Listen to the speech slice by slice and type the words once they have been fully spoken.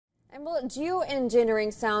And well,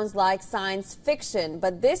 geoengineering sounds like science fiction,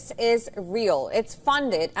 but this is real. It's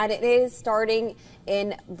funded and it is starting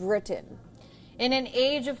in Britain. In an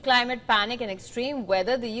age of climate panic and extreme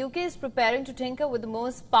weather, the UK is preparing to tinker with the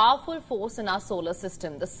most powerful force in our solar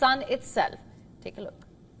system, the sun itself. Take a look.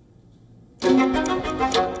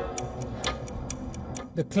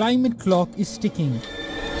 The climate clock is ticking.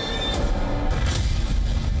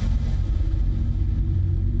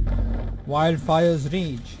 Wildfires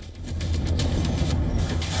rage.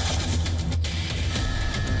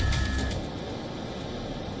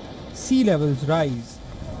 Sea levels rise.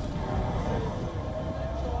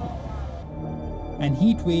 And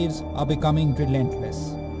heat waves are becoming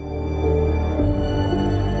relentless.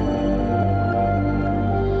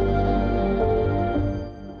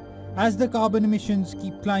 As the carbon emissions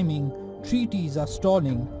keep climbing, treaties are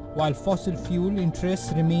stalling, while fossil fuel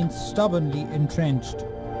interests remain stubbornly entrenched.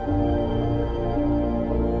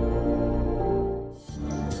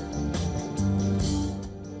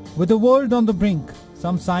 With the world on the brink,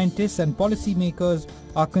 some scientists and policymakers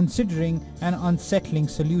are considering an unsettling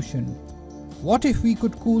solution. What if we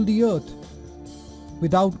could cool the earth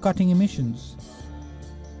without cutting emissions?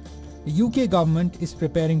 The UK government is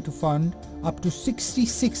preparing to fund up to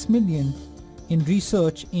 66 million in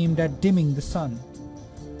research aimed at dimming the sun.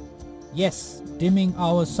 Yes, dimming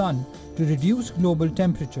our sun to reduce global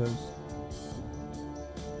temperatures.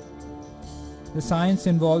 The science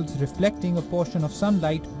involves reflecting a portion of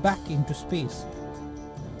sunlight back into space,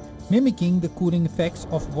 mimicking the cooling effects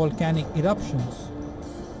of volcanic eruptions.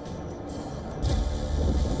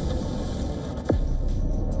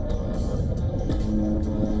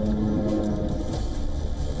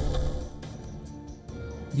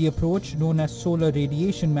 The approach, known as solar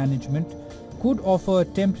radiation management, could offer a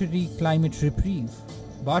temporary climate reprieve,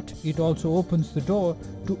 but it also opens the door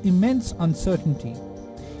to immense uncertainty.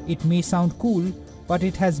 It may sound cool, but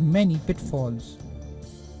it has many pitfalls.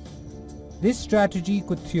 This strategy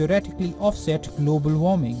could theoretically offset global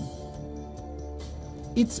warming.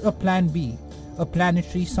 It's a plan B, a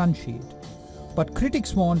planetary sunshade. But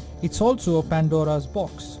critics warn it's also a Pandora's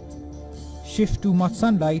box. Shift too much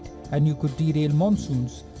sunlight and you could derail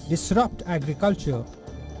monsoons, disrupt agriculture,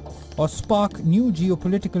 or spark new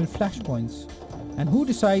geopolitical flashpoints. And who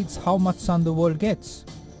decides how much sun the world gets?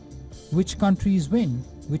 Which countries win,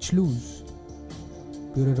 which lose?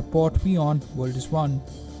 Bureau Report WION World is One.